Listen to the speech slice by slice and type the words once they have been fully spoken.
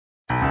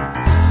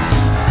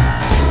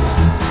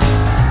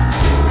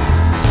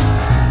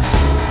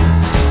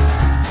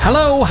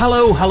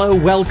Hello,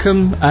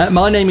 welcome.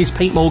 My name is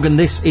Pete Morgan.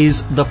 This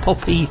is the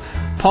Puppy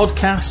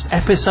Podcast,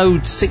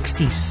 episode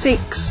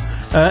 66.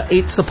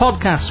 It's the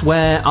podcast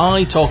where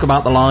I talk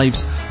about the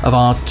lives of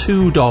our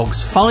two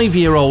dogs,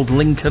 5-year-old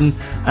Lincoln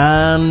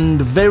and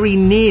very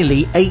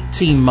nearly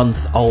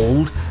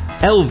 18-month-old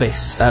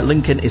Elvis.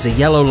 Lincoln is a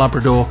yellow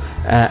Labrador.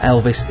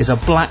 Elvis is a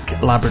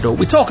black Labrador.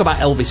 We talk about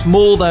Elvis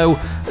more, though,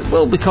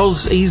 well,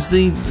 because he's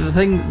the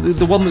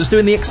one that's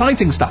doing the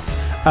exciting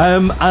stuff.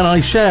 And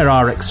I share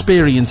our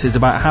experiences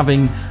about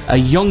having a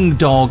young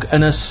dog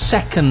and a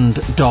second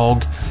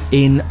dog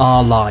in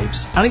our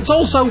lives. And it's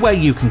also where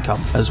you can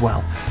come as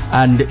well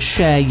and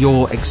share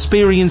your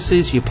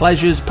experiences, your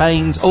pleasures,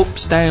 pains,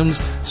 ups, downs,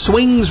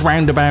 swings,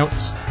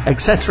 roundabouts,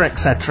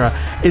 etc.,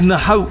 in the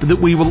hope that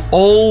we will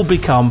all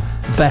become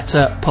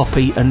better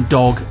puppy and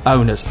dog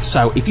owners.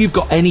 So if you've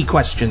got any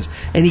questions,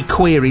 any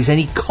queries,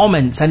 any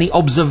comments, any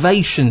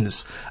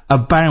observations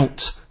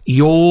about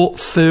your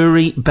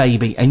furry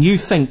baby, and you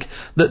think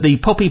that the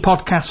Puppy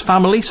Podcast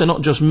family, so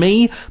not just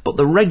me, but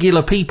the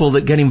regular people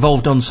that get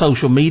involved on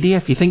social media,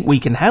 if you think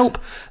we can help,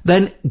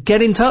 then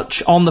get in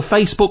touch on the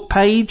Facebook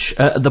page,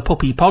 The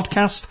Puppy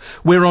Podcast.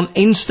 We're on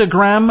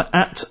Instagram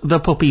at The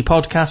Puppy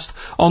Podcast,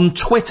 on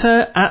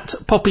Twitter at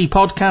Puppy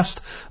Podcast,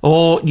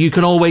 or you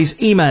can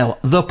always email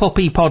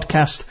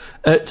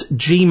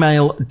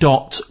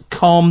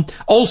thepuppypodcast@gmail.com.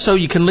 Also,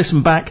 you can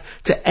listen back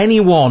to any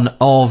one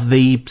of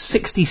the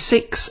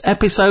 66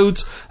 episodes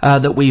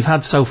that we've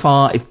had so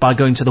far by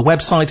going to the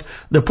website,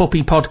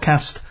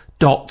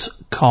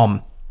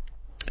 thepuppypodcast.com.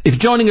 If you're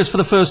joining us for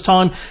the first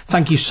time,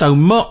 thank you so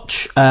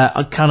much.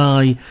 Can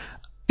I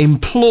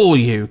implore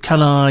you,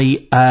 can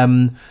I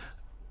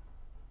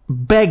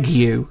beg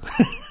you,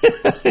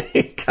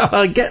 can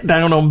I get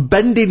down on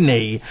bended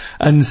knee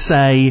and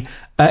say,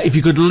 if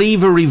you could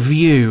leave a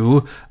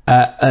review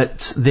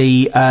at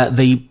the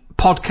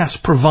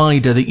podcast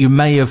provider that you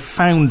may have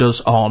found us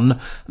on,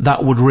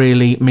 that would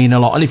really mean a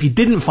lot. And if you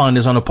didn't find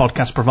us on a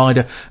podcast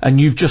provider and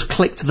you've just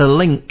clicked the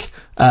link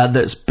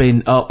that's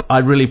been up,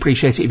 I'd really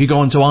appreciate it if you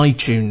go onto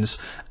iTunes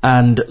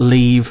and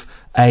leave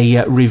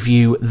a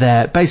review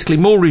there. Basically,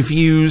 more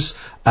reviews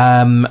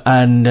and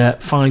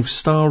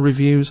 5-star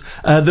reviews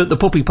that the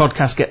Puppy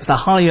Podcast gets, the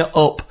higher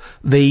up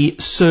the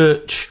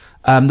search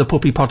the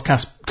Puppy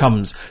Podcast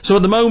comes. So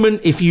at the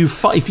moment, if you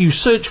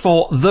search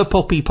for the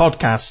Puppy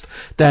Podcast,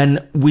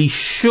 then we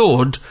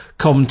should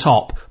come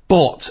top.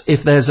 But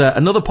if there's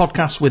another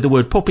podcast with the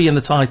word puppy in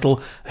the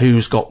title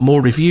who's got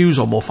more reviews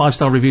or more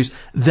 5-star reviews,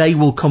 they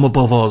will come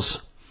above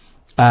us.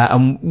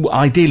 And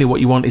ideally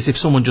what you want is if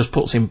someone just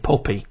puts in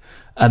puppy,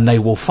 and they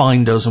will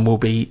find us and will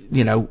be,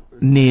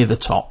 near the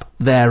top,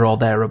 there or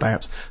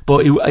thereabouts.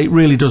 But it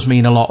really does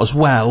mean a lot as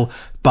well.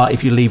 But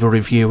if you leave a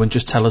review and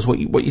just tell us what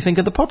you think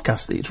of the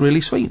podcast, it's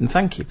really sweet, and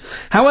thank you.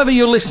 However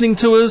you're listening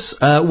to us,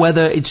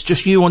 whether it's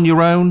just you on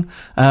your own,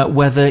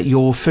 whether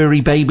your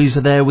furry babies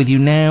are there with you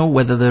now,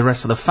 whether the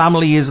rest of the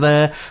family is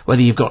there,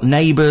 whether you've got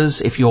neighbours,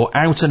 if you're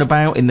out and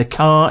about in the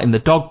car, in the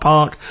dog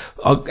park,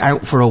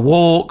 out for a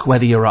walk,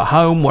 whether you're at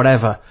home,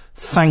 whatever,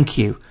 thank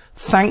you.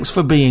 Thanks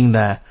for being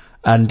there.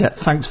 And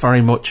thanks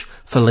very much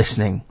for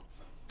listening.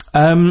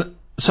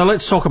 So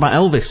let's talk about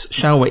Elvis,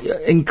 shall we?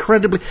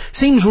 Incredibly,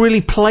 seems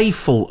really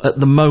playful at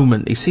the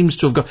moment. He seems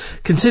to have got,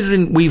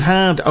 considering we've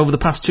had over the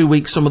past 2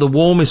 weeks some of the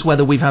warmest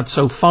weather we've had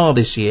so far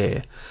this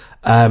year,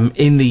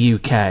 in the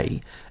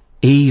UK.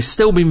 He's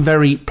still been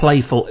very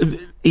playful.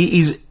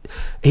 He's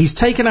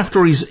taken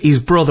after his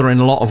brother in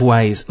a lot of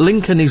ways.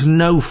 Lincoln is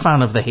no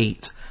fan of the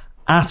heat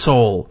at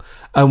all,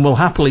 and will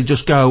happily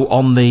just go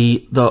on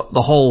the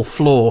hall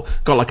floor,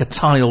 got like a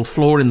tiled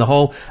floor in the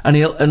hall,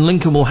 and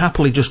Lincoln will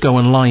happily just go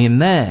and lie in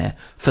there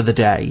for the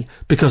day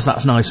because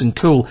that's nice and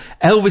cool.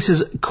 Elvis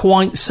is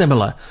quite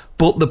similar,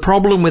 but the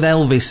problem with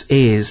Elvis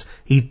is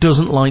he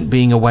doesn't like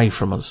being away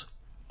from us.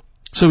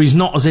 So he's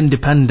not as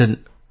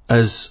independent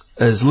as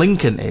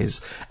Lincoln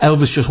is.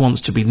 Elvis just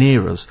wants to be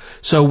near us.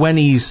 So when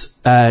he's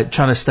trying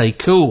to stay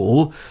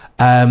cool,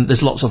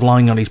 there's lots of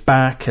lying on his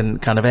back and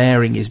kind of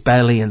airing his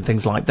belly and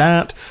things like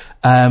that.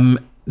 But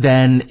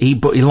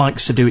he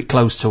likes to do it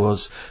close to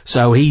us.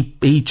 So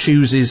he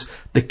chooses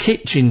the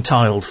kitchen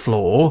tiled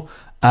floor,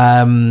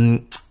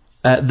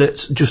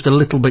 that's just a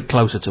little bit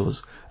closer to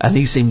us. And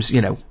he seems,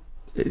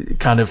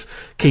 kind of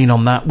keen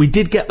on that. We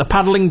did get the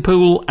paddling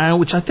pool out,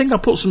 which I think I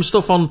put some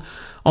stuff on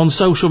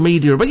social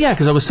media. But yeah,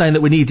 because I was saying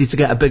that we needed to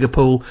get a bigger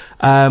pool.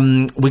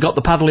 We got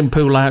the paddling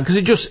pool out because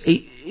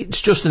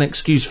it's just an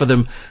excuse for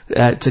them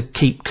to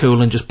keep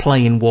cool and just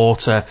play in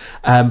water.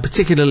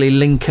 Particularly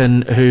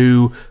Lincoln,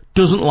 who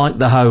doesn't like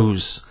the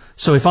hose.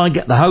 So if I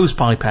get the hose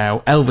pipe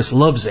out, Elvis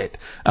loves it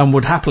and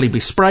would happily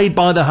be sprayed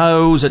by the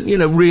hose and,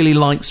 really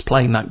likes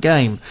playing that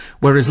game.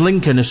 Whereas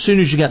Lincoln, as soon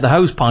as you get the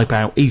hose pipe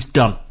out, he's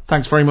done.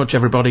 Thanks very much,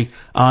 everybody.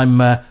 I'm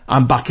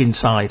back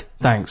inside.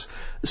 Thanks.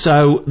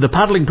 So the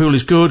paddling pool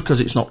is good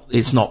because it's not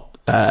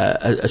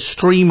a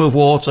stream of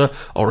water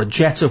or a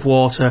jet of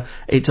water.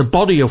 It's a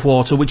body of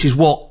water, which is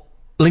what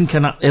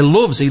Lincoln, he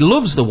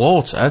loves the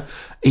water.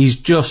 He's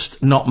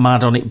just not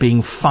mad on it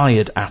being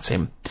fired at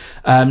him.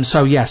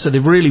 So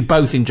they've really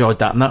both enjoyed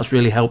that, and that's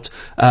really helped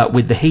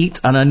with the heat.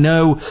 And I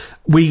know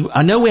we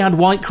had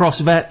White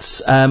Cross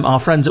Vets, our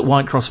friends at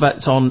White Cross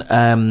Vets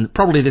on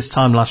probably this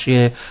time last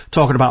year,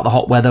 talking about the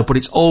hot weather. But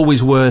it's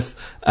always worth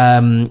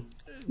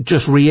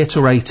just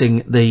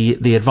reiterating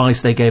the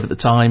advice they gave at the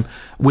time,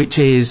 which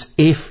is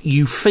if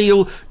you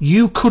feel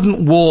you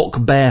couldn't walk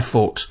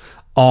barefoot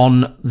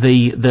on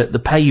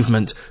the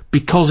pavement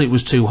because it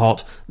was too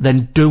hot,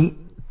 then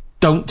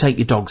don't take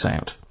your dogs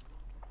out.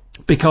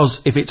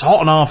 Because if it's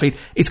hot on our feet,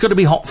 it's got to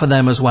be hot for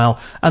them as well.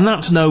 And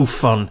that's no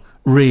fun,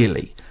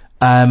 really.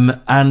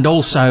 And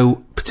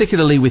also,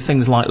 particularly with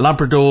things like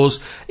Labradors,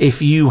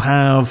 if you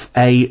have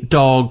a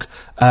dog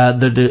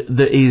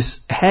that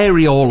is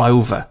hairy all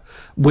over,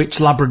 which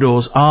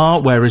Labradors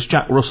are, whereas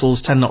Jack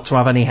Russells tend not to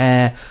have any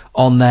hair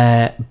on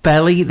their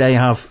belly. They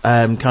have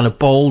kind of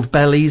bald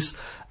bellies.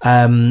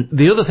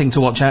 The other thing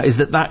to watch out is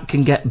that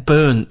can get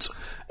burnt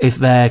if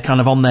they're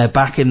kind of on their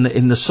back in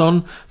the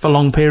sun for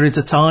long periods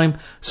of time.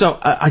 So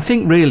I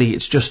think really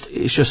it's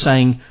just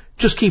saying,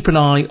 just keep an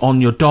eye on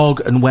your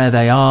dog and where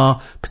they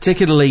are,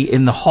 particularly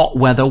in the hot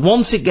weather.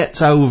 Once it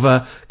gets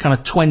over kind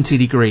of 20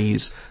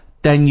 degrees,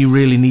 then you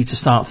really need to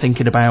start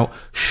thinking about,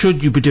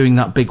 should you be doing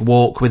that big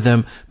walk with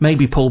them?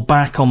 Maybe pull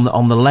back on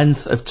the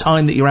length of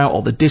time that you're out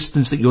or the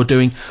distance that you're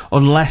doing,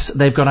 unless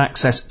they've got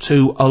access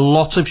to a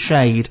lot of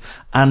shade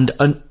and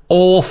an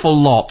awful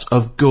lot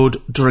of good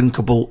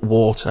drinkable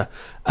water.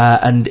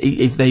 And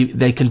if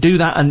they can do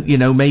that,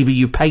 and maybe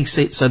you pace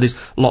it so there's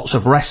lots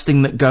of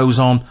resting that goes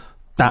on,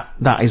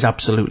 that is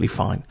absolutely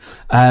fine.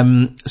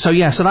 So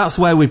that's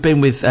where we've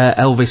been with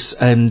Elvis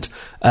and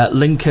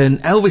Lincoln.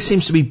 Elvis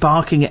seems to be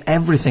barking at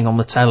everything on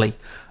the telly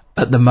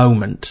at the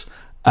moment.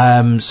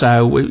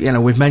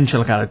 We've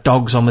mentioned kind of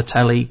dogs on the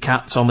telly,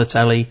 cats on the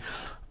telly,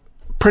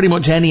 pretty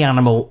much any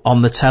animal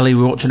on the telly.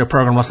 We were watching a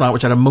program last night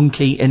which had a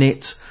monkey in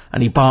it,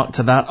 and he barked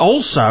at that.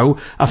 Also,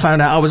 I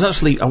found out I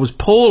was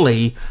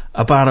poorly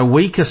about a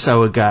week or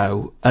so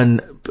ago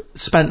and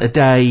spent a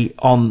day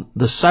on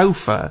the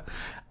sofa,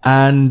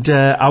 and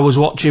I was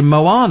watching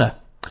Moana.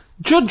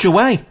 Judge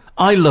away.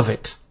 I love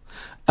it.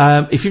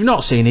 If you've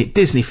not seen it,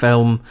 Disney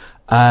film,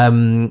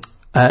 set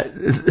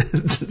in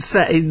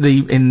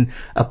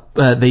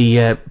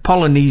the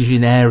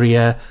Polynesian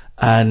area,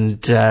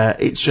 and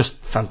it's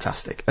just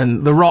fantastic.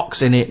 And The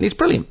Rock's in it, and it's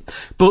brilliant.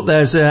 But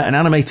there's an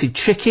animated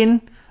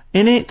chicken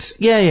in it.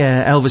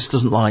 Yeah, Elvis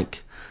doesn't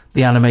like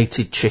the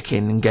animated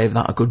chicken and gave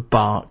that a good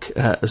bark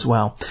as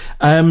well.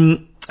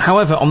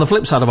 However, on the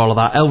flip side of all of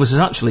that, Elvis has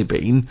actually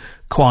been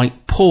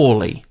quite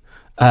poorly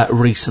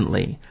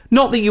recently.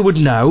 Not that you would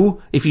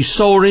know. If you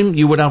saw him,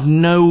 you would have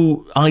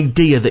no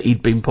idea that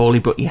he'd been poorly,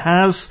 but he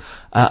has,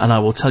 and I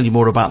will tell you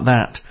more about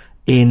that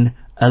in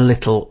a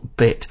little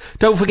bit.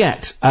 Don't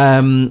forget,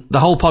 the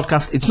whole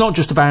podcast, it's not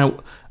just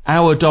about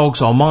our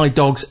dogs or my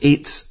dogs,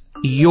 it's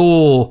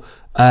your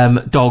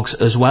dogs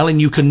as well, and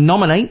you can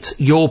nominate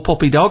your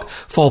puppy dog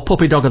for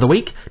Puppy Dog of the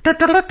Week.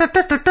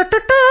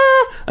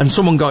 And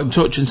someone got in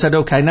touch and said,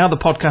 okay, now the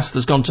podcast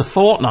has gone to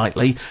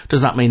fortnightly,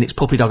 does that mean it's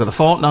Puppy Dog of the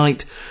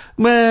Fortnight?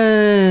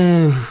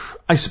 Well,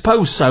 I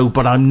suppose so,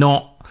 but I'm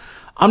not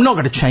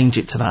going to change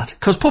it to that,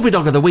 because Puppy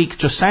Dog of the Week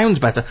just sounds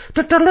better.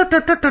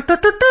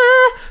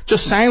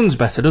 Just sounds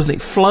better, doesn't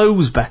it?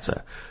 Flows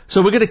better.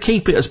 So we're going to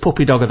keep it as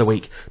Puppy Dog of the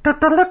Week.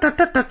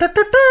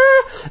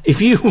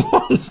 If you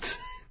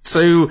want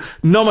to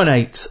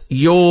nominate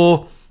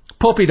your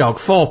puppy dog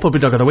for Puppy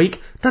Dog of the Week,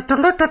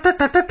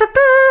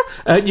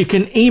 you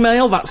can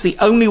email. That's the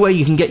only way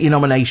you can get your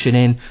nomination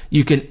in.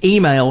 You can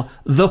email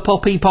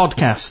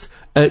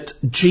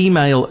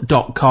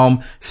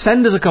thepuppypodcast@gmail.com.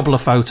 Send us a couple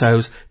of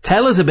photos.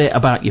 Tell us a bit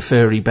about your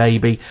furry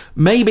baby.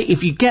 Maybe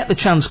if you get the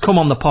chance, come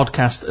on the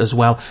podcast as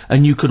well,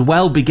 and you could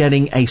well be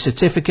getting a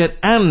certificate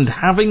and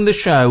having the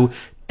show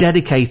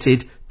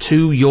dedicated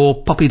to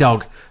your puppy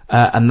dog.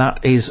 And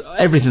that is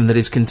everything that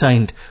is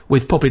contained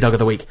with Puppy Dog of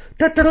the Week.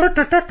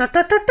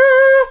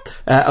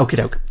 Okie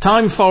doke.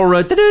 Time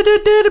for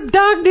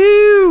dog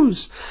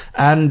news.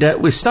 And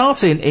we're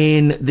starting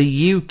in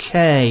the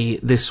UK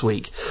this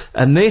week.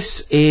 And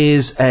this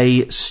is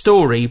a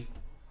story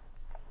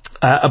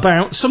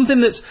about something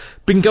that's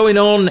been going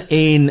on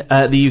in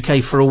the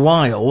UK for a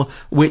while,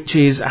 which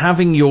is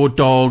having your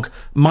dog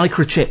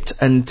microchipped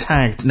and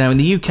tagged. Now, in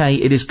the UK,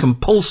 it is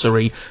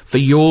compulsory for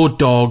your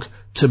dog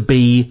to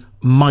be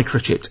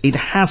microchipped. It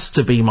has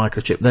to be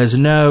microchipped. There's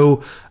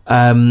no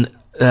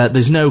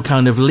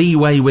kind of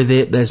leeway with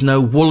it. There's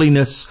no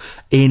woolliness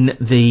in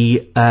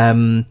the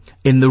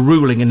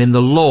ruling and in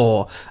the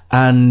law.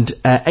 And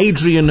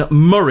Adrian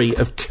Murray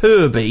of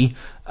Kirby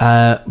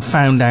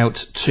found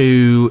out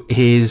to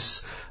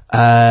his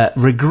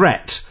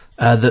regret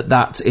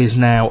that is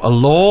now a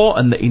law,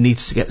 and that he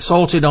needs to get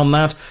sorted on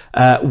that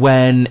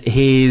when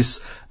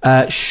his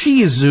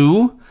Shih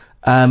Tzu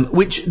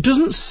which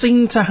doesn't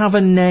seem to have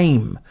a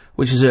name,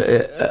 which is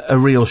a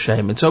real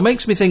shame. And so it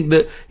makes me think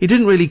that he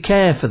didn't really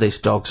care for this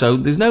dog. So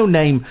there's no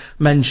name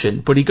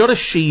mentioned, but he got a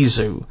Shih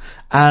Tzu,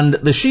 and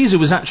the Shih Tzu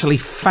was actually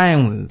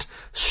found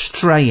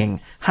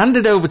straying,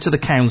 handed over to the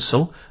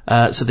council,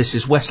 so this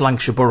is West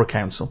Lancashire Borough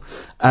Council,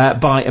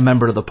 by a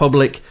member of the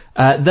public.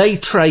 They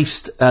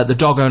traced the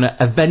dog owner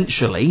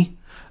eventually,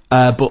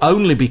 but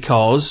only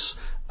because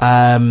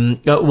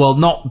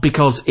not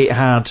because it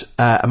had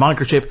a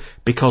microchip,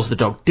 because the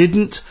dog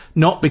didn't,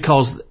 not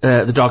because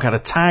the dog had a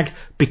tag,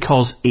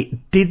 because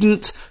it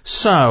didn't.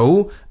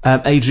 So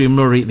Adrian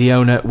Murray, the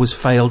owner, was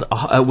fined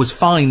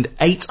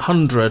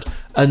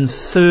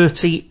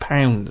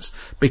 £830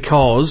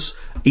 because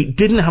it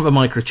didn't have a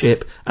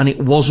microchip and it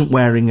wasn't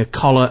wearing a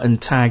collar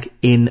and tag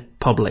in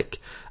public.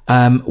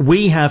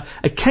 We'll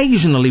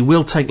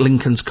take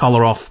Lincoln's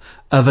collar off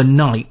of a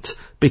night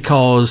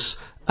because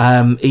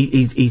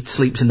he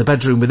sleeps in the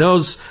bedroom with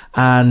us,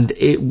 and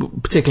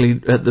particularly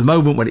at the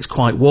moment when it's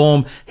quite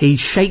warm, he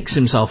shakes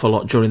himself a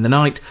lot during the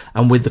night,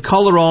 and with the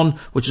collar on,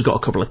 which has got a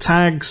couple of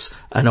tags,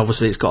 and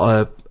obviously it's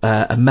got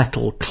a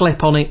metal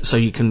clip on it so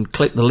you can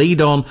clip the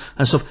lead on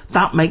and stuff,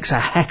 that makes a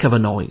heck of a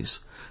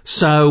noise.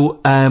 So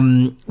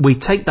we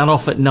take that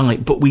off at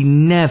night, but we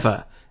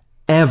never,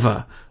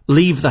 ever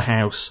leave the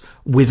house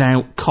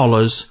without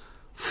collars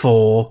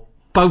for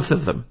both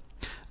of them.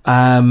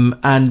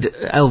 And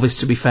Elvis,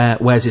 to be fair,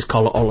 wears his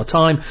collar all the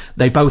time.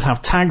 They both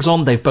have tags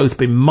on. They've both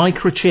been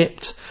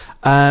microchipped.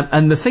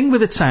 And the thing with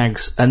the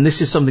tags, and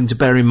this is something to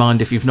bear in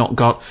mind if you've not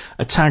got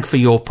a tag for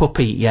your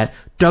puppy yet,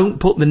 don't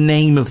put the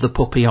name of the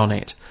puppy on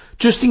it.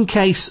 Just in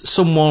case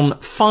someone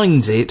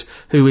finds it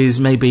who is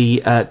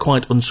maybe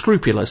quite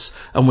unscrupulous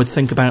and would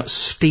think about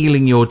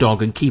stealing your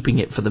dog and keeping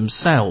it for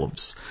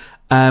themselves.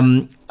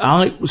 So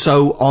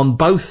on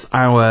both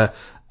our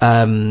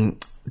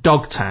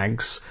dog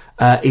tags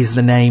is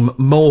the name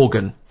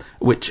Morgan,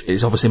 which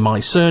is obviously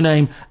my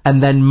surname,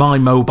 and then my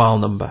mobile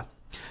number.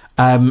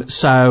 And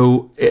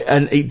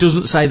it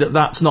doesn't say that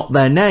that's not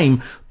their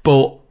name,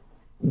 but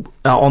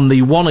on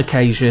the one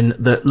occasion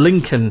that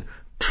Lincoln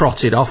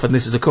trotted off, and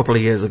this is a couple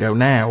of years ago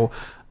now,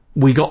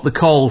 we got the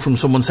call from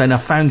someone saying, "I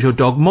found your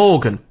dog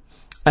Morgan."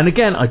 And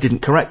again, I didn't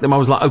correct them. I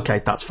was like, okay,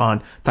 that's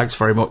fine. Thanks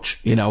very much.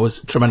 I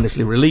was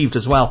tremendously relieved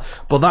as well.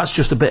 But that's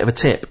just a bit of a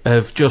tip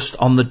of just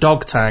on the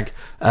dog tag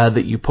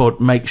that you put,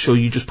 make sure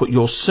you just put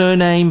your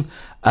surname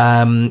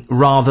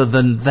rather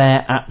than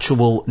their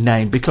actual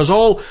name. Because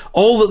all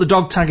that the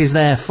dog tag is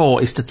there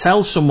for is to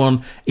tell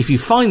someone, if you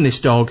find this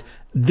dog,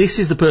 this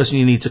is the person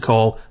you need to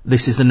call,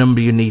 this is the number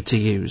you need to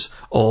use,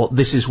 or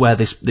this is where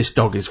this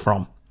dog is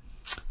from.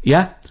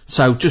 Yeah?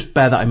 So just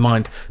bear that in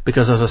mind,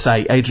 because as I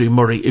say, Adrian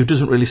Murray, who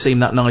doesn't really seem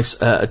that nice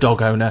a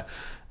dog owner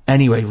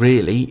anyway,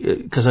 really,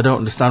 because I don't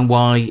understand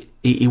why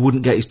he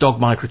wouldn't get his dog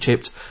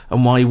microchipped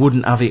and why he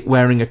wouldn't have it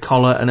wearing a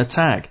collar and a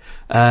tag.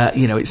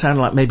 It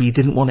sounded like maybe he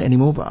didn't want it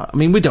anymore, but I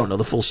mean, we don't know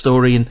the full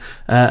story,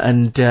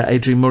 and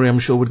Adrian Murray, I'm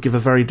sure, would give a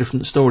very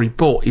different story,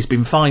 but he's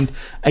been fined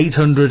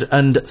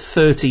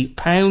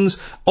 £830.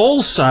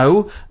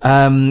 Also,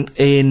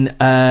 in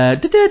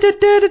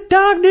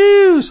dog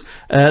news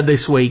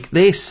this week,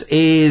 this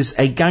is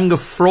a gang of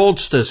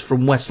fraudsters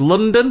from West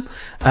London.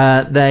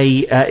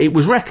 It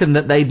was reckoned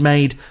that they'd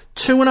made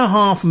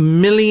 £2.5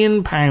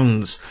 million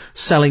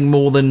selling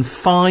more than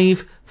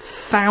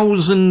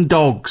 5,000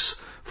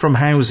 dogs from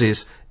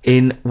houses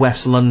in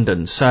West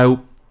London.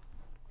 So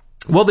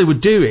what they were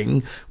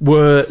doing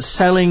were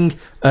selling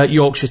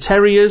Yorkshire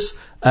Terriers,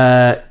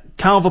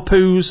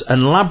 Cavapoos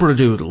and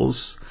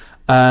Labradoodles,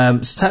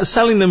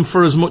 selling them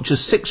for as much as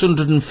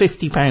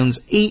 £650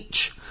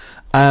 each,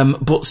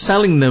 but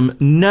selling them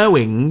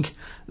knowing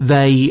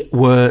they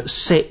were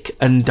sick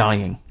and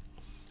dying.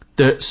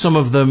 That some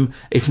of them,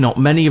 if not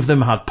many of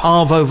them, had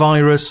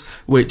parvovirus,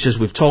 which, as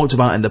we've talked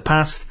about in the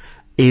past,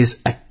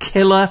 is a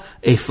killer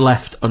if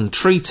left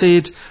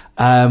untreated.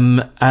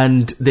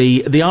 And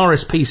the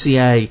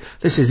RSPCA,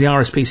 this is the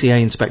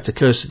RSPCA Inspector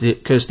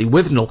Kirsty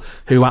Withnell,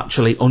 who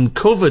actually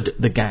uncovered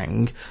the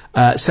gang,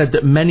 said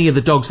that many of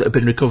the dogs that have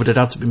been recovered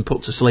had to been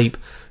put to sleep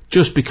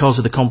just because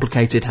of the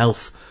complicated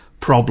health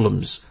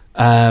problems.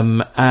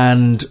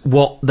 And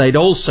what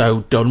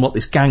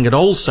this gang had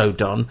also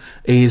done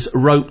is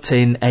roped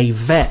in a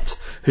vet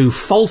who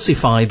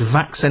falsified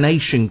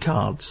vaccination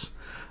cards,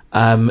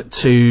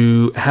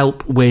 to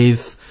help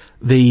with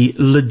the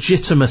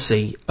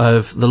legitimacy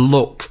of the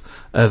look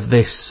of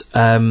this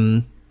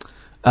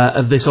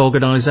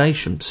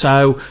organisation.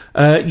 So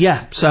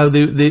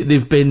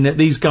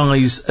these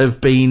guys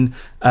have been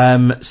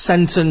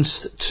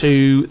sentenced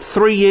to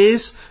 3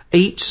 years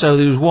each. So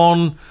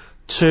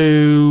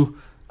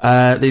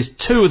there's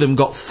two of them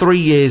got 3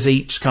 years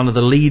each, kind of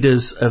the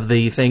leaders of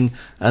the thing,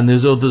 and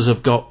there's others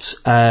have got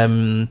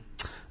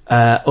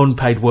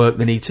unpaid work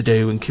they need to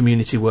do and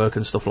community work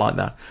and stuff like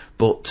that.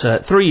 But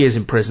 3 years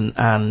in prison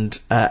and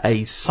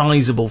a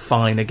sizable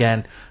fine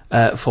again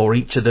for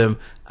each of them,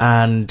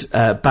 and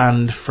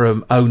banned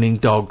from owning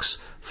dogs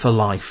for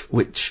life,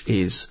 which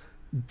is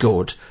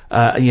good.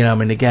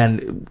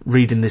 Again,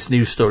 reading this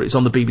news story, it's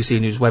on the BBC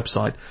News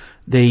website.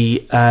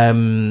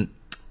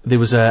 There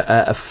was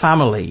a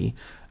family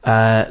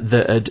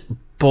that had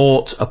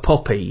bought a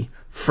puppy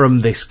from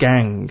this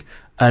gang,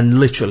 and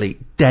literally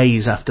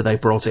days after they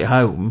brought it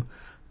home,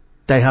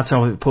 they had to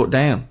have it put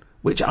down.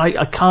 Which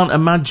I can't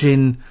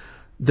imagine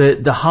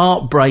the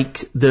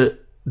heartbreak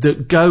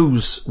that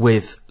goes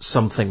with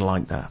something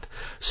like that.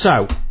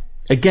 So,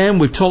 again,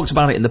 we've talked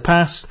about it in the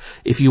past.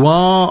 If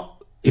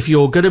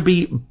you're going to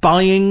be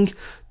buying,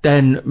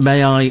 then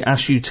may I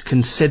ask you to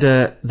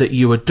consider that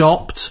you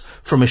adopt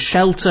from a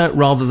shelter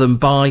rather than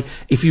buy.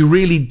 If you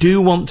really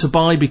do want to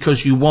buy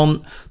because you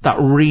want that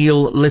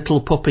real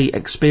little puppy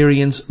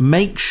experience,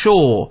 make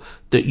sure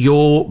that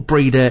your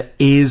breeder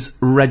is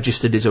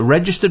registered, is a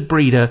registered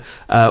breeder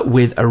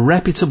with a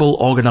reputable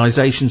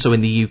organisation. So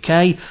in the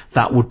UK,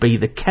 that would be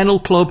the Kennel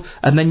Club,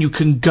 and then you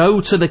can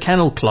go to the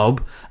Kennel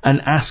Club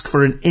and ask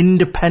for an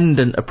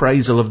independent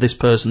appraisal of this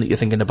person that you're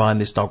thinking of buying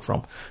this dog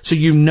from. So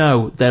you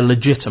know they're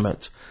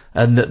legitimate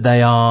and that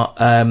they are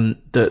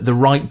the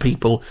right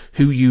people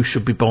who you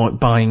should be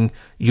buying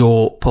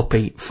your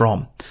puppy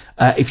from.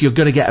 If you're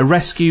going to get a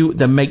rescue,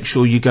 then make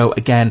sure you go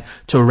again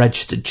to a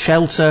registered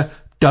shelter.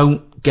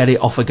 Don't get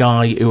it off a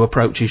guy who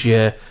approaches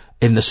you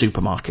in the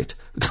supermarket,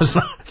 because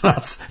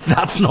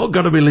that's not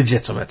going to be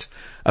legitimate.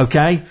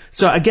 Okay?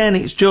 So again,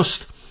 it's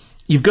just,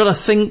 you've got to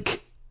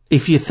think,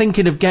 if you're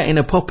thinking of getting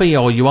a puppy,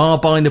 or you are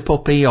buying a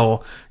puppy,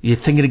 or you're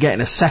thinking of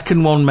getting a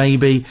second one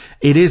maybe,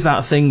 it is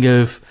that thing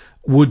of,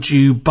 would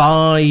you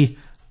buy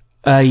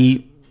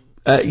a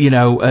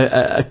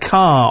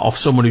car off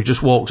someone who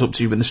just walks up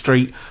to you in the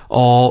street,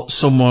 or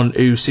someone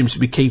who seems to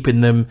be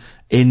keeping them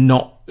in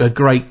not a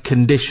great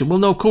condition? Well,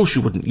 no, of course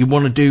you wouldn't. You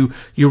want to do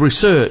your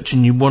research,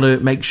 and you want to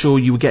make sure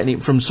you were getting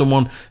it from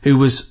someone who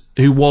was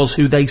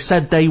who they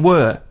said they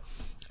were.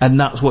 And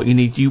that's what you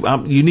need. You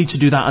need to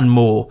do that and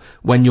more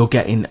when you're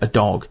getting a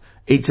dog.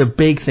 It's a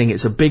big thing.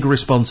 It's a big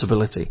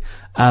responsibility.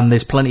 And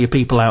there's plenty of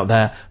people out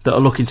there that are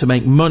looking to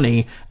make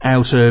money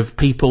out of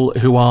people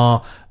who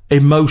are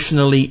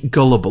emotionally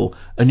gullible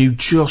and who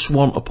just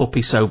want a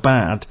puppy so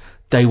bad,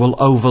 they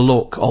will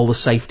overlook all the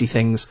safety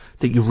things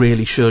that you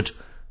really should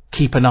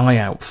keep an eye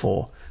out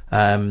for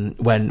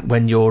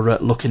when you're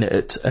looking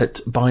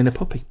at buying a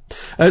puppy.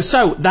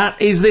 So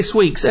that is this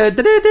week's dog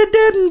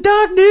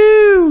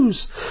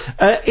news.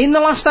 In the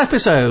last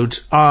episode,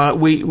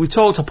 we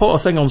talked. I put a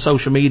thing on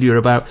social media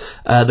about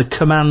the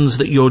commands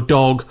that your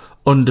dog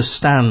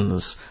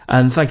understands,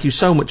 and thank you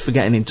so much for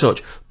getting in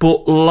touch.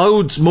 But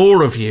loads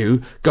more of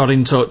you got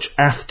in touch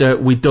after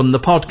we'd done the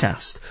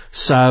podcast.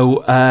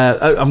 So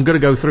I'm going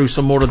to go through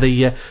some more of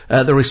the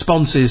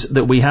responses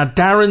that we had.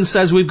 Darren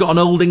says we've got an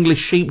Old English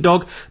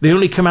sheepdog. The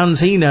only commands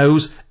he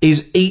knows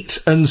is eat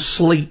and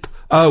sleep.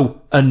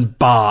 Oh, and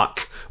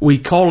bark. We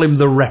call him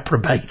the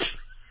reprobate.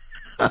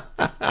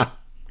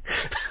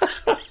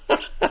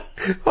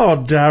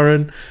 Oh,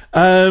 Darren.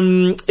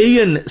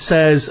 Ian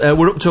says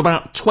we're up to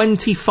about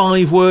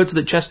 25 words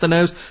that Chester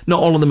knows.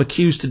 Not all of them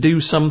accused to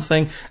do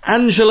something.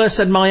 Angela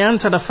said my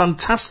aunt had a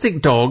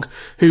fantastic dog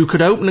who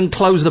could open and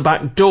close the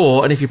back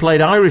door, and if you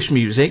played Irish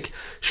music,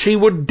 she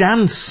would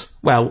dance.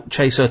 Well,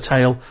 chase her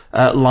tail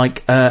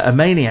like a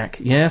maniac,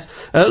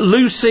 yes.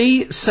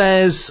 Lucy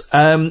says,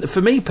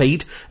 for me,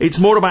 Pete, it's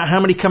more about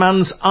how many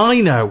commands I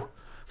know.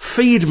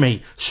 Feed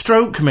me,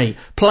 stroke me,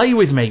 play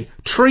with me,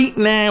 treat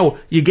now.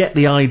 You get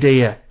the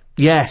idea.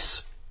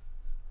 Yes.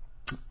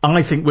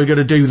 I think we're going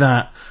to do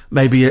that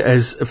maybe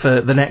as for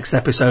the next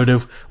episode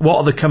of what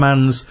are the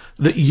commands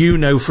that you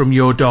know from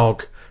your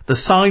dog. The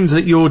signs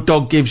that your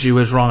dog gives you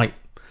as right.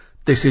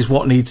 This is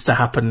what needs to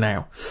happen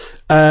now.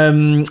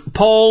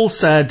 Paul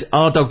said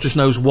our dog just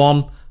knows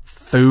one,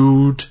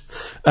 food.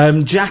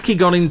 Jackie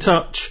got in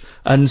touch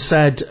and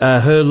said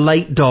her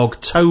late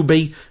dog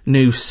Toby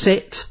knew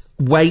sit,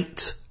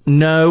 wait,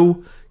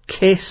 no,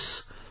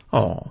 kiss.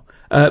 Oh,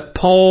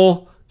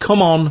 paw,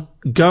 come on,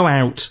 go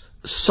out,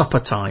 supper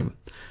time,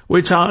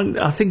 which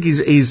I think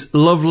is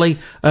lovely.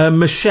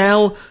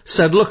 Michelle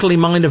said, luckily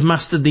mine have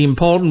mastered the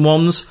important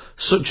ones,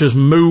 such as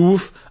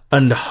move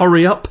and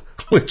hurry up,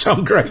 which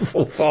I'm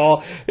grateful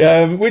for,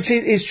 which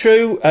is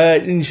true.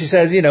 And she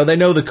says, they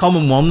know the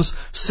common ones,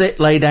 sit,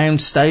 lay down,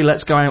 stay,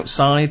 let's go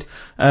outside.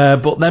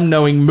 But them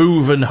knowing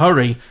move and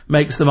hurry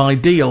makes them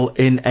ideal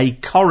in a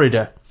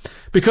corridor.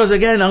 Because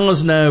again,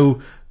 ours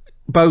know,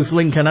 both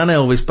Lincoln and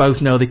Elvis both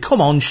know they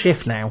come on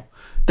shift now.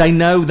 They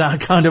know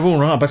that kind of, all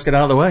right, best get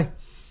out of the way.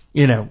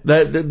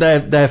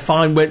 They're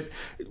fine with,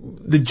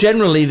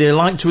 generally they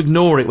like to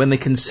ignore it when they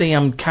can see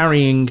I'm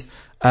carrying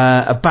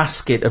a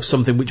basket of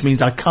something, which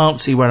means I can't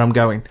see where I'm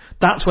going.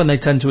 That's when they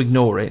tend to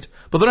ignore it.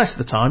 But the rest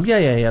of the time,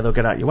 yeah, they'll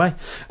get out of your way.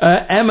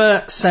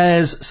 Emma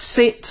says,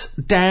 sit,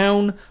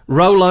 down,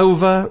 roll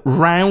over,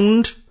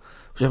 round.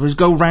 Just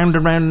go round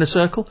and round in a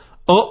circle.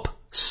 Up,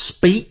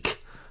 speak,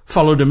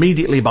 followed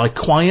immediately by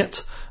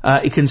quiet.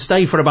 He can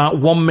stay for about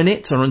 1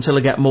 minute or until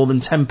I get more than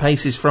 10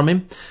 paces from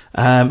him.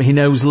 He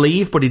knows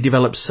leave, but he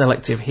develops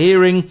selective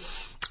hearing.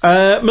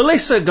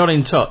 Melissa got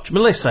in touch.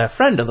 Melissa, a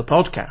friend of the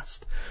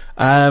podcast.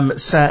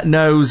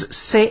 knows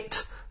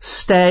sit,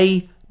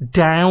 stay,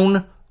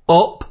 down,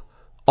 up,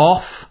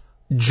 off,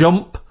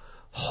 jump,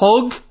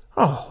 hug,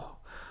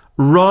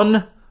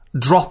 run,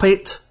 drop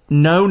it,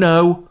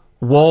 no,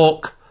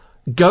 walk,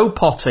 go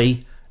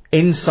potty,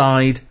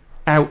 inside,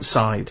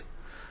 outside.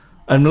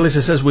 And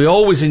Melissa says we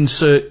always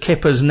insert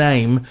Kipper's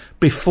name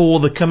before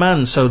the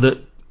command so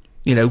that,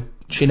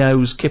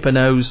 Kipper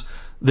knows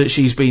that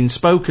she's been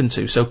spoken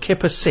to. So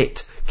Kipper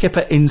sit,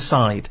 Kipper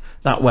inside.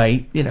 That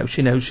way,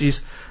 she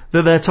knows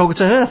that they're talking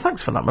to her.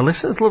 Thanks for that,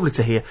 Melissa. It's lovely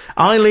to hear.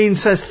 Eileen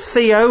says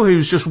Theo,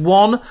 who's just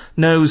 1,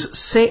 knows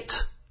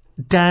sit,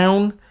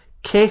 down,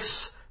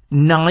 kiss,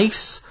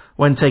 nice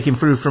when taking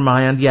food from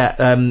my hand. Yeah,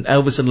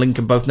 Elvis and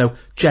Lincoln both know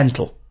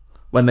gentle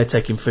when they're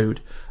taking food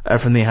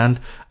from the hand.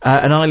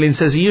 And Eileen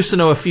says, he used to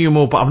know a few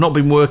more, but I've not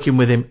been working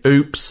with him.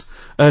 Oops.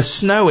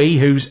 Snowy,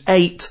 who's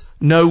 8,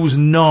 knows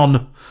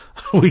none.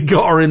 We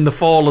got her in the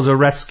fall as a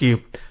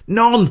rescue.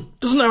 None.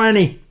 Doesn't know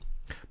any.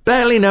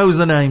 Barely knows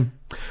the name.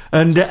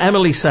 And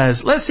Emily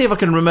says, let's see if I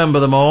can remember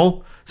them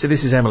all. See,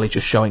 this is Emily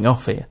just showing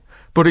off here.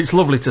 But it's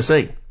lovely to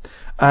see.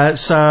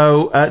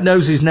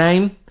 Knows his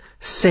name,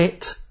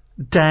 sit,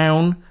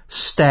 down,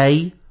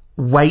 stay,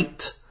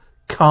 wait,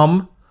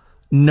 come,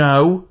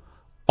 no,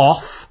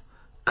 off,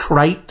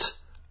 crate,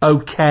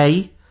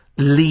 okay,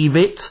 leave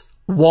it,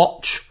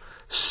 watch,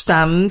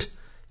 stand,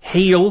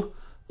 heel,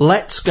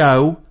 let's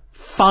go,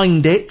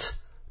 find it,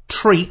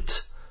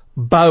 treat,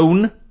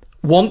 bone,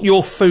 want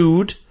your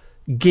food,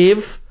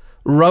 give,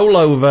 roll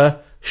over,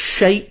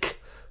 shake,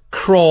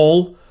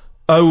 crawl,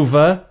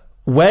 over,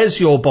 where's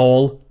your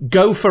ball,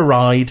 go for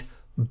ride,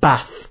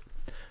 bath.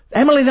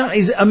 Emily, that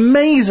is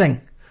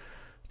amazing.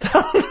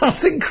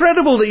 That's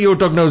incredible that your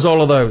dog knows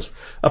all of those.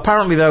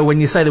 Apparently, though, when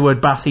you say the word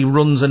bath, he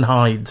runs and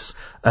hides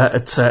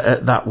at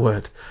that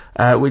word,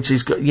 which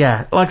is good.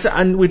 Yeah, like I said,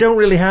 and we don't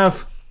really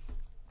have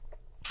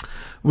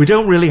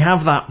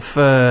that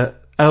for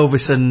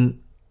Elvis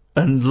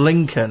and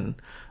Lincoln.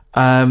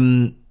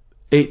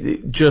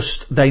 It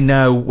just, they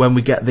know when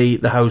we get the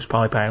hose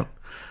pipe out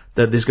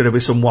that there's going to be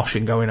some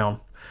washing going on,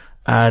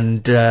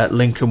 and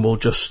Lincoln will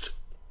just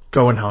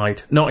go and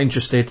hide. Not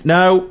interested.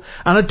 No.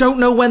 And I don't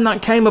know when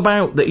that came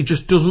about, that he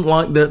just doesn't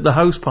like the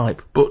hose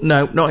pipe. But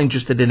no, not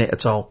interested in it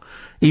at all.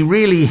 He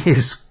really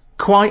is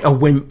quite a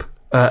wimp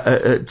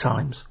at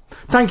times.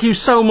 Thank you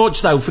so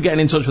much, though, for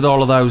getting in touch with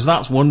all of those.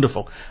 That's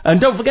wonderful.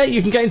 And don't forget,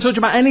 you can get in touch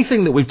about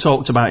anything that we've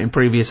talked about in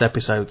previous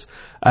episodes.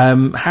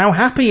 How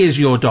happy is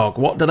your dog?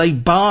 What do they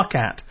bark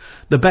at?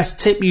 The best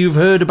tip you've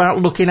heard about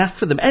looking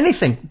after them.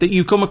 Anything that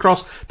you come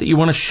across that you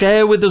want to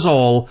share with us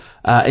all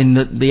in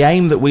the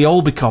aim that we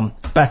all become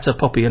better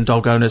puppy and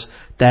dog owners,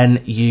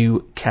 then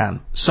you can.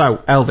 So,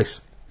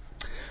 Elvis.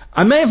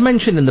 I may have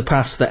mentioned in the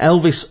past that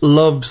Elvis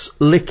loves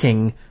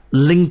licking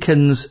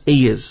Lincoln's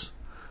ears.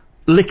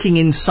 Licking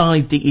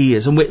inside the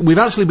ears. And we've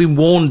actually been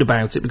warned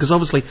about it because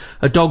obviously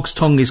a dog's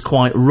tongue is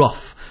quite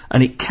rough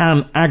and it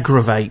can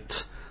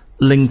aggravate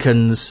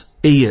Lincoln's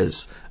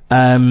ears.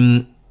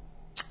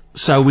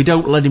 So we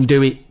don't let him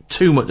do it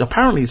too much.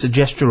 Apparently it's a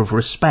gesture of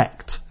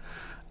respect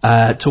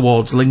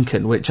towards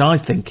Lincoln, which I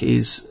think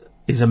is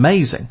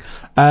amazing.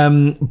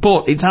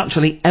 But it's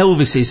actually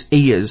Elvis's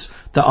ears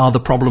that are the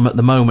problem at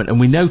the moment. And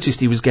we noticed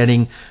he was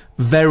getting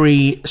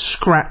very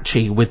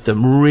scratchy with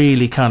them,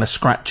 really kind of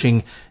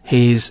scratching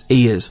his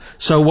ears.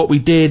 So what we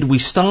did, we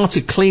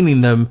started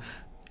cleaning them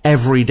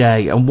every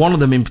day. And one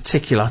of them in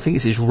particular, I think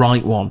it's his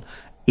right one,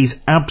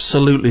 is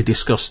absolutely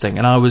disgusting.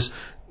 And I was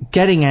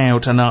getting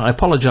out, and I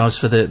apologise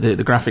for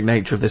the graphic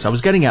nature of this, I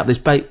was getting out this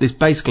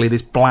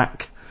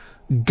black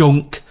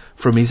gunk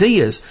from his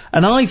ears,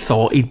 and I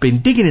thought he'd been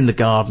digging in the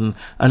garden,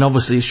 and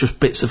obviously it's just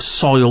bits of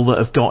soil that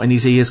have got in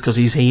his ears because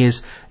his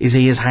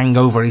ears hang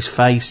over his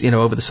face,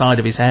 over the side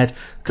of his head,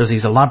 because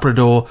he's a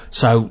Labrador,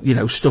 so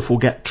stuff will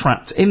get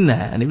trapped in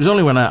there. And it was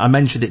only when I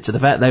mentioned it to the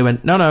vet, they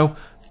went, no,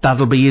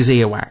 that'll be his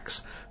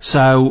earwax.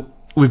 So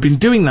we've been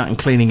doing that and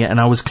cleaning it, and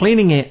I was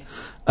cleaning it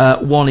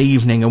one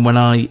evening,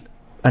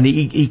 and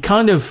he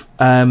kind of,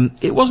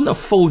 it wasn't a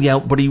full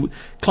yelp, but he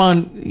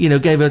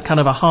gave a kind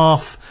of a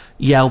half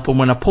yelp. And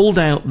when I pulled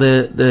out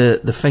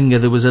the finger,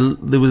 there was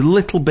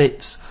little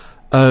bits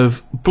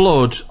of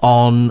blood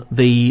on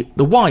the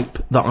wipe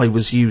that I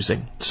was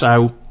using.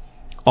 So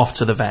off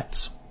to the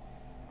vets.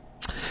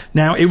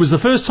 Now, it was the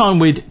first time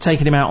we'd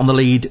taken him out on the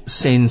lead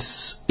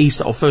since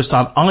Easter, or first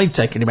time I'd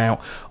taken him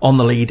out on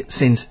the lead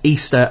since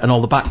Easter and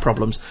all the back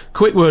problems.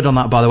 Quick word on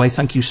that, by the way.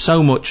 Thank you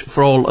so much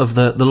for all of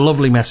the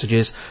lovely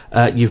messages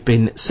you've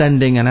been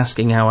sending and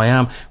asking how I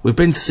am. We've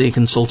been to see a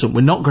consultant.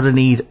 We're not going to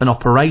need an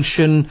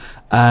operation.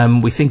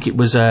 We think it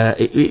was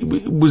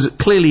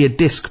clearly a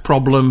disc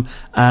problem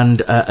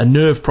and a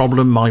nerve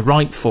problem. My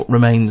right foot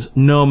remains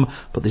numb,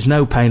 but there's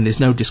no pain, there's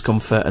no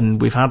discomfort,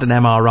 and we've had an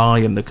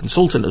MRI, and the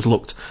consultant has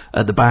looked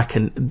at the back,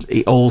 and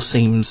it all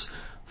seems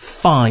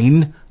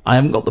fine. I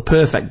haven't got the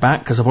perfect back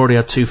because I've already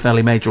had 2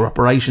 fairly major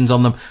operations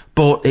on them,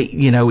 but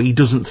he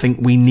doesn't think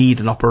we need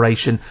an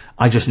operation.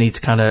 I just need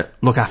to kind of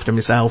look after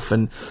myself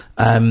and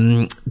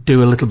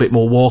do a little bit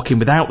more walking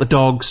without the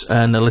dogs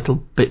and a little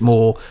bit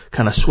more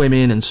kind of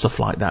swimming and stuff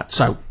like that.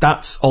 So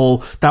that's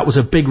all. That was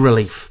a big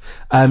relief.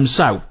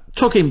 So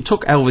took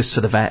Elvis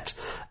to the vet.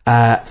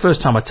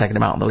 First time I'd taken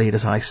him out on the lead,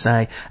 as I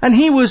say, and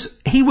he was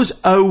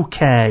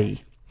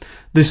okay.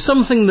 There's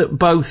something that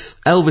both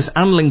Elvis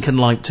and Lincoln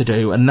like to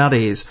do, and that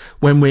is,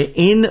 when we're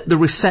in the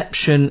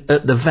reception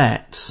at the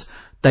vets,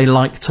 they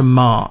like to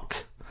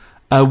mark,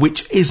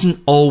 which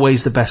isn't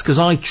always the best, because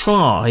I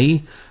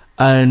try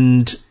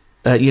and,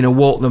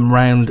 walk them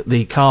round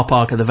the car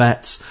park of the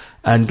vets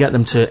and get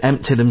them to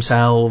empty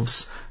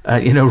themselves,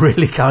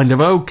 really kind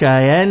of,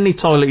 okay, any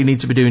toilet you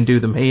need to be doing,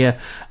 do them here.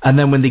 And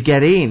then when they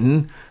get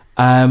in,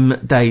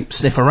 they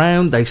sniff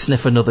around, they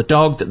sniff another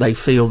dog that they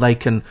feel they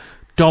can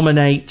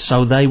dominate,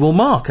 so they will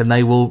mark and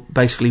they will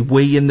basically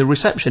wee in the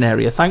reception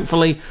area.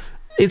 Thankfully,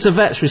 it's a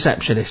vet's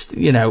receptionist.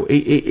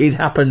 It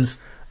happens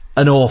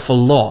an awful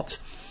lot.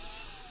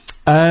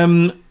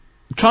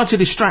 Tried to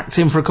distract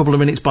him for a couple of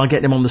minutes by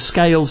getting him on the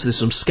scales. There's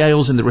some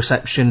scales in the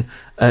reception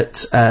at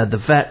the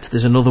vet.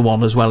 There's another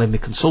one as well in the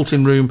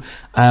consulting room.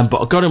 But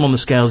I got him on the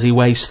scales. He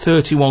weighs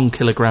 31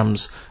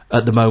 kilograms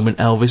at the moment,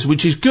 Elvis,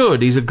 which is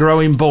good. He's a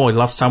growing boy.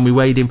 Last time we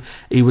weighed him,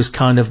 he was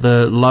kind of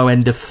the low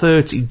end of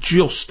 30,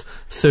 just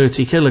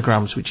 30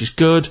 kilograms, which is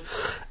good.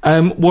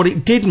 What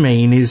it did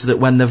mean is that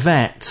when the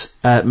vet,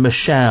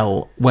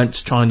 Michelle, went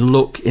to try and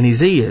look in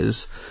his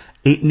ears,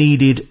 it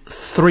needed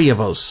 3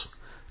 of us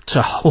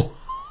to hold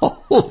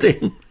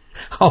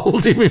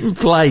him in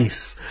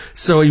place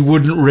so he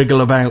wouldn't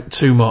wriggle about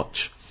too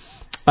much.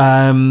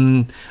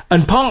 And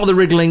part of the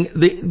wriggling,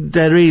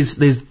 there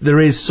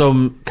is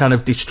some kind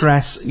of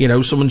distress.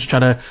 Someone's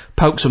trying to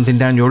poke something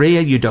down your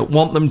ear. You don't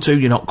want them to.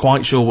 You're not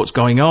quite sure what's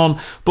going on.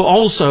 But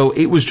also,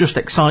 it was just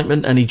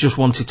excitement, and he just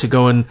wanted to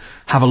go and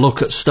have a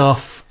look at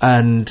stuff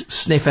and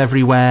sniff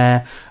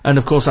everywhere. And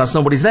of course, that's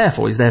not what he's there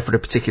for. He's there for a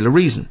particular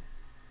reason.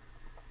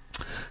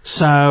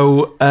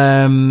 So,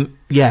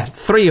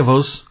 3 of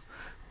us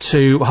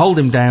to hold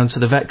him down so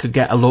the vet could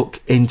get a look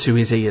into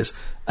his ears,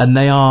 and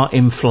they are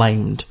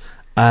inflamed.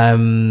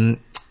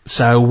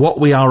 So what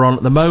we are on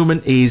at the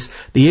moment is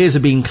the ears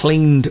are being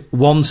cleaned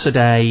once a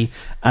day,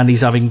 and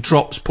he's having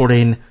drops put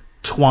in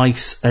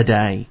twice a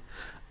day.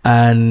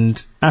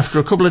 And after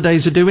a couple of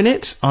days of doing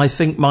it, I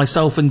think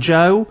myself and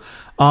Joe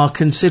are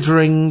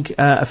considering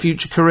a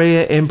future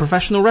career in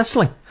professional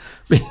wrestling.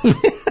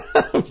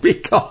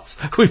 Because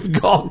we've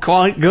got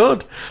quite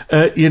good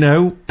at,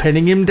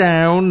 pinning him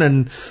down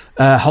and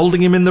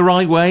holding him in the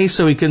right way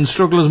so he can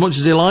struggle as much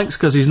as he likes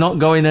because he's not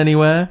going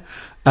anywhere.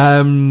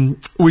 We're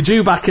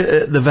due back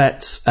at the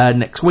vets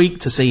next week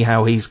to see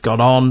how he's got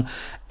on.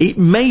 It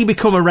may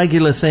become a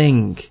regular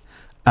thing,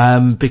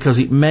 because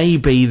it may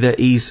be that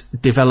he's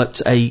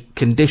developed a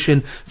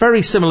condition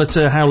very similar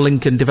to how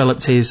Lincoln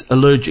developed his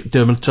allergic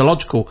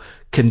dermatological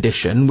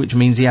condition, which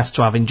means he has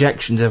to have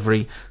injections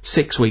every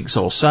 6 weeks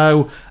or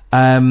so.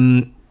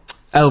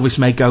 Elvis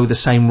may go the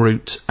same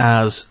route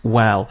as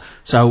well.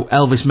 So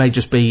Elvis may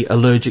just be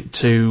allergic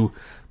to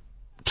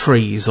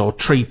trees or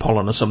tree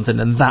pollen or something,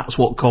 and that's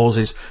what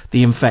causes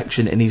the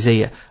infection in his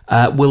ear.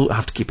 We'll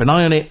have to keep an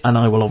eye on it, and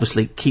I will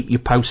obviously keep you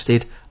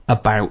posted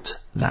about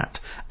that.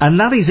 And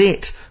that is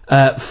it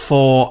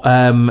for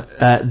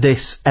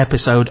this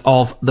episode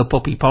of the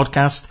Puppy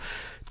Podcast.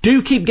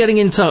 Do keep getting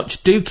in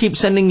touch. Do keep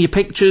sending your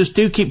pictures.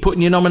 Do keep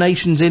putting your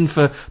nominations in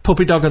for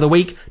Puppy Dog of the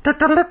Week.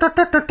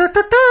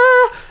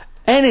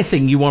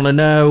 Anything you want to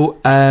know,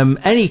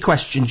 any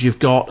questions you've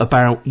got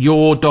about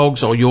your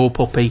dogs or your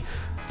puppy,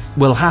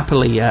 we'll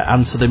happily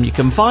answer them. You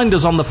can find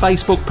us on the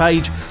Facebook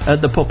page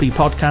at The Puppy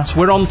Podcast.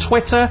 We're on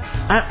Twitter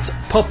at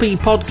Puppy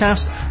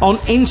Podcast, on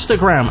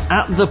Instagram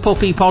at The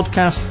Puppy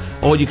Podcast,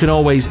 or you can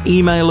always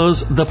email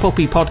us,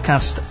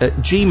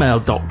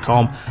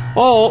 thepuppypodcast@gmail.com,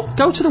 or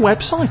go to the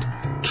website.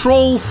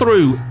 Troll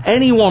through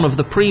any one of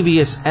the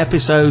previous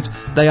episodes.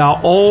 They are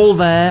all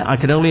there. I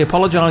can only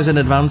apologise in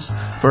advance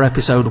for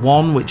episode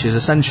 1, which is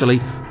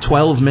essentially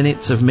 12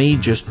 minutes of me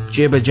just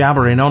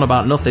jibber-jabbering on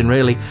about nothing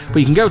really. But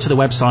you can go to the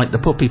website,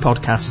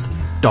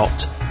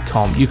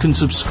 thepuppypodcast.com. You can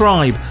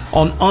subscribe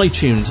on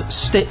iTunes,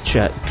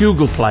 Stitcher,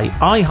 Google Play,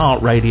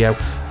 iHeartRadio,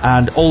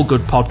 and all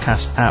good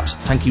podcast apps.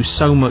 Thank you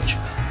so much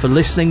for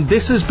listening.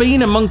 This has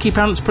been a Monkey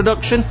Pants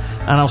production,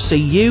 and I'll see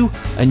you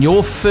and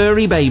your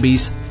furry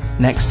babies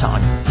next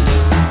time.